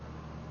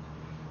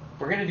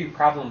we're going to do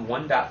problem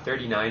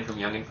 1.39 from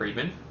Young and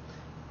Friedman.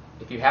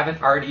 If you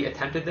haven't already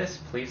attempted this,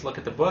 please look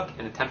at the book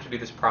and attempt to do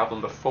this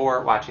problem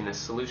before watching this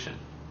solution.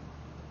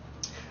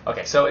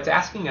 Okay, so it's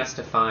asking us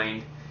to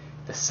find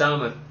the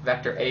sum of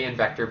vector A and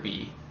vector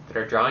B that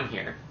are drawn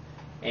here,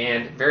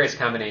 and various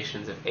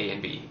combinations of A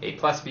and B, A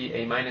plus B,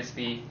 A minus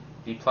B,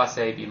 B plus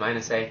A, B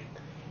minus A,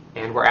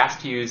 and we're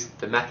asked to use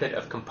the method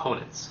of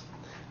components.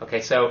 Okay,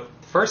 so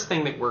the first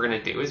thing that we're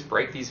going to do is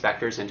break these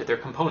vectors into their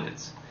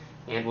components,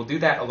 and we'll do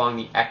that along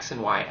the x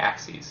and y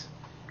axes.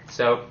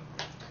 So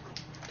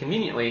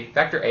conveniently,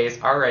 vector A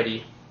is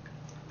already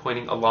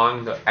pointing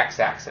along the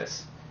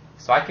x-axis,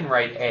 so I can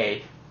write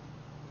A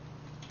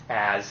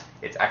as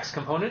its x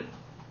component,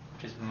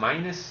 which is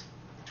minus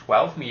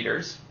 12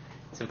 meters.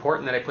 It's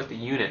important that I put the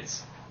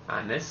units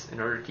on this in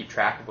order to keep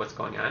track of what's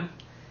going on.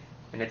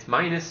 And it's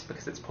minus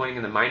because it's pointing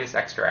in the minus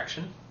x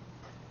direction,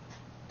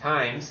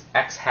 times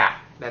x hat.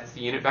 That's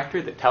the unit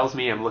vector that tells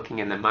me I'm looking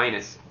in the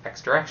minus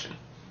x direction.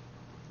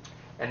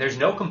 And there's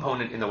no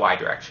component in the y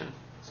direction,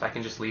 so I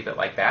can just leave it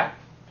like that.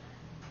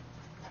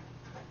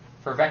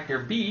 For vector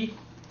B,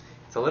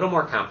 it's a little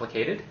more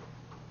complicated.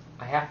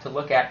 I have to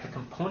look at the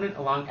component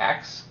along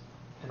x,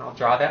 and I'll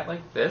draw that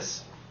like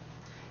this,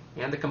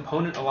 and the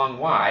component along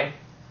y,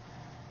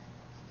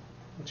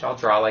 which I'll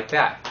draw like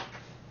that.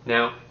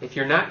 Now, if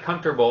you're not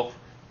comfortable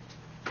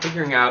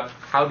figuring out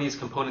how these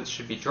components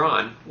should be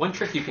drawn, one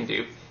trick you can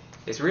do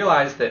is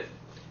realize that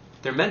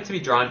they're meant to be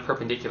drawn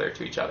perpendicular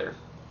to each other.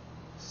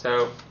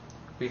 So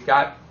we've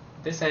got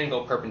this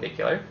angle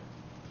perpendicular,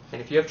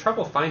 and if you have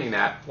trouble finding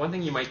that, one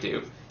thing you might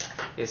do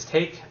is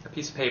take a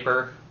piece of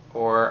paper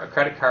or a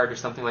credit card or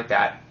something like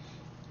that,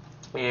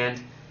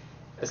 and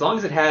as long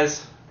as it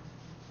has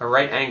a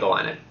right angle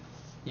on it,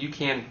 you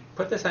can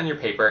put this on your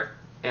paper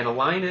and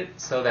align it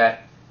so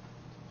that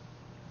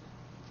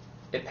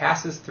it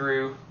passes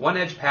through, one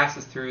edge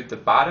passes through the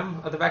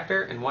bottom of the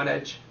vector and one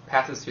edge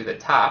passes through the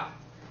top,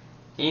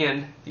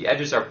 and the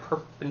edges are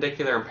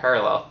perpendicular and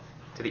parallel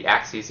to the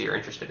axes you're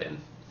interested in.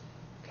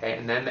 Okay,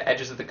 and then the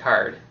edges of the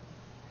card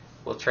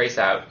will trace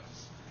out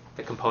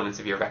the components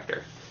of your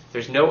vector.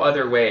 There's no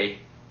other way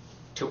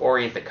to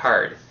orient the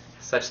card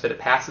such that it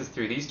passes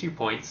through these 2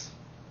 points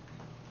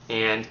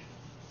and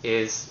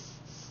is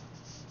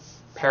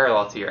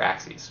parallel to your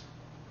axes.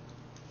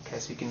 Okay,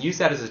 so you can use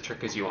that as a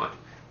trick as you want.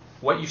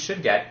 What you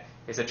should get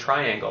is a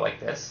triangle like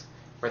this,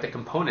 where the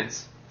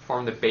components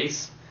form the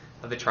base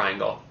of the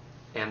triangle,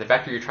 and the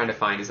vector you're trying to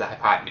find is the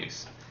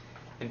hypotenuse.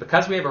 And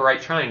because we have a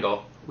right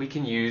triangle, we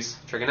can use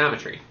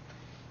trigonometry.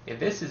 If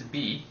this is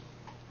B,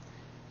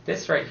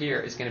 this right here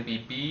is going to be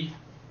B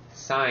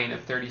sine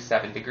of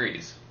 37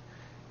 degrees.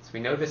 So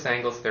we know this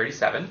angle is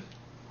 37,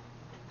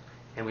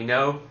 and we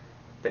know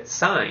that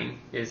sine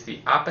is the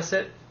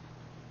opposite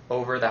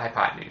over the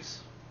hypotenuse.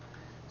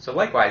 So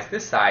likewise,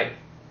 this side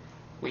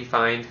we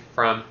find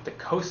from the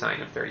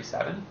cosine of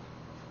 37,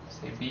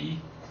 say B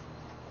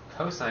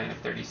cosine of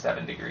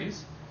 37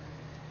 degrees,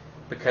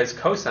 because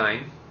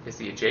cosine is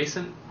the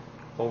adjacent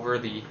over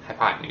the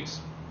hypotenuse.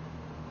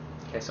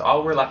 Okay, so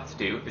all we're left to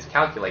do is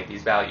calculate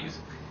these values.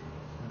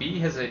 B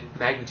has a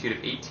magnitude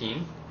of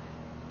 18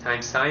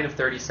 times sine of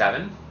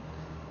 37.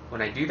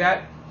 When I do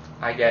that,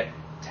 I get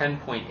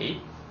 10.8.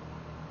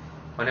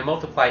 When I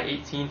multiply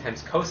 18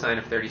 times cosine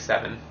of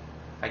 37,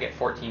 I get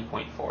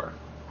 14.4.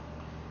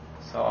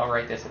 So I'll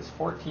write this as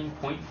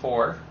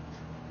 14.4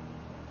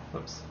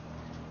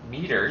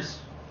 meters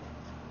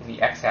in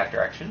the x hat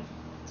direction.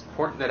 It's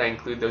important that I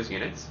include those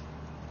units.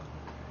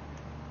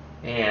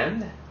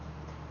 And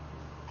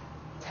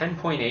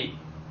 10.8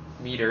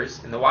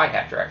 meters in the y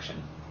hat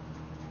direction.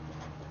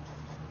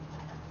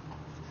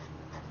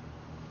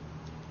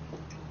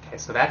 Okay,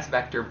 so that's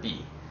vector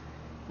B.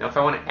 Now if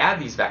I want to add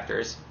these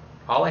vectors,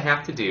 all I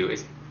have to do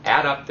is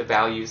add up the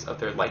values of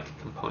their like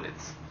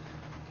components.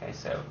 Okay,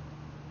 so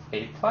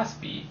A plus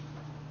B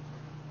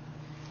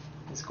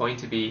is going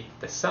to be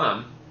the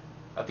sum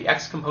of the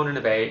x component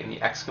of A and the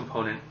x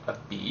component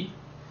of B.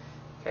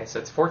 Okay, so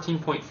it's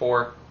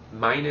 14.4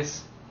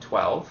 minus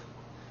 12,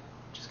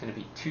 which is going to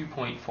be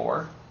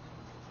 2.4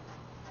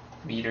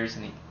 meters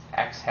in the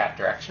x hat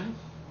direction.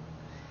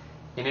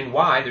 And in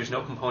y, there's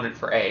no component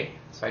for A,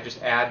 so I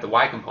just add the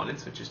y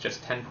components, which is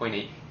just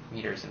 10.8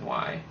 meters in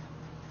y.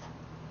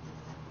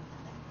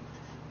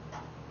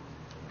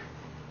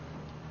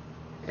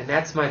 And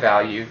that's my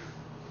value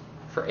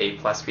for A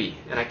plus B.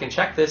 And I can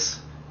check this,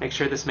 make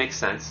sure this makes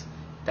sense.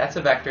 That's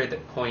a vector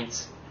that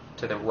points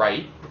to the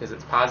right because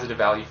it's positive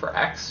value for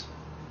x,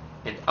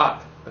 and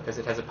up because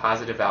it has a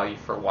positive value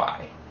for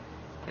y.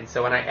 And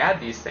so when I add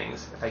these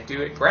things, if I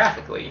do it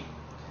graphically,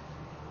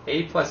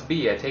 A plus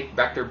B, I take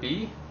vector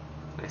B,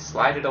 and I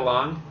slide it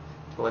along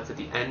until it's at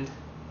the end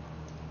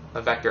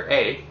of vector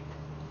A,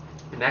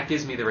 and that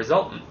gives me the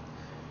resultant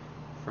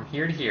from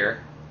here to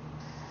here.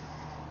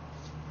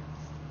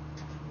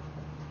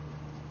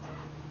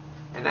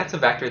 And that's a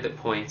vector that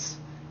points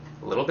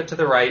a little bit to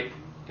the right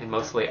and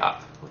mostly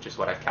up, which is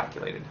what I've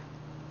calculated.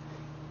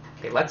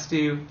 Okay, let's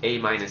do A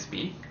minus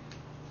B.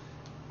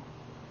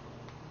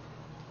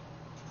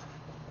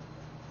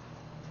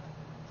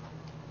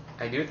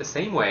 I do it the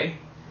same way,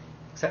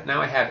 except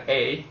now I have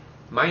A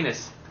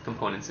minus the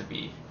components of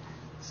B.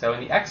 So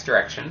in the x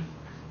direction,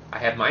 I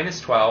have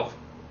minus 12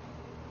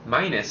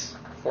 minus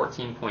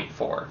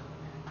 14.4.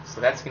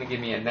 So that's going to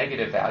give me a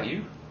negative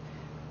value,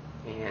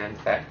 and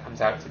that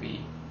comes out to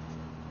be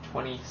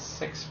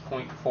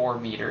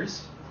 26.4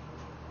 meters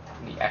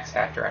in the x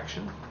hat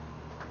direction.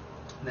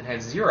 And then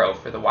have 0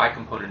 for the y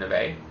component of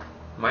A,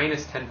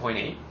 minus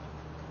 10.8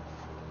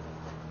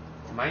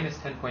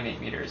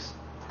 meters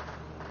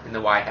in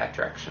the y hat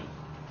direction.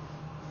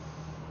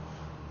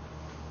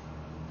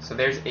 So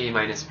there's A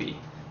minus B.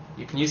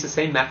 You can use the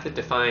same method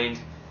to find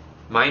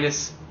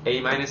minus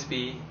A minus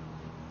B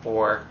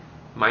or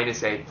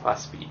minus A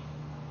plus B.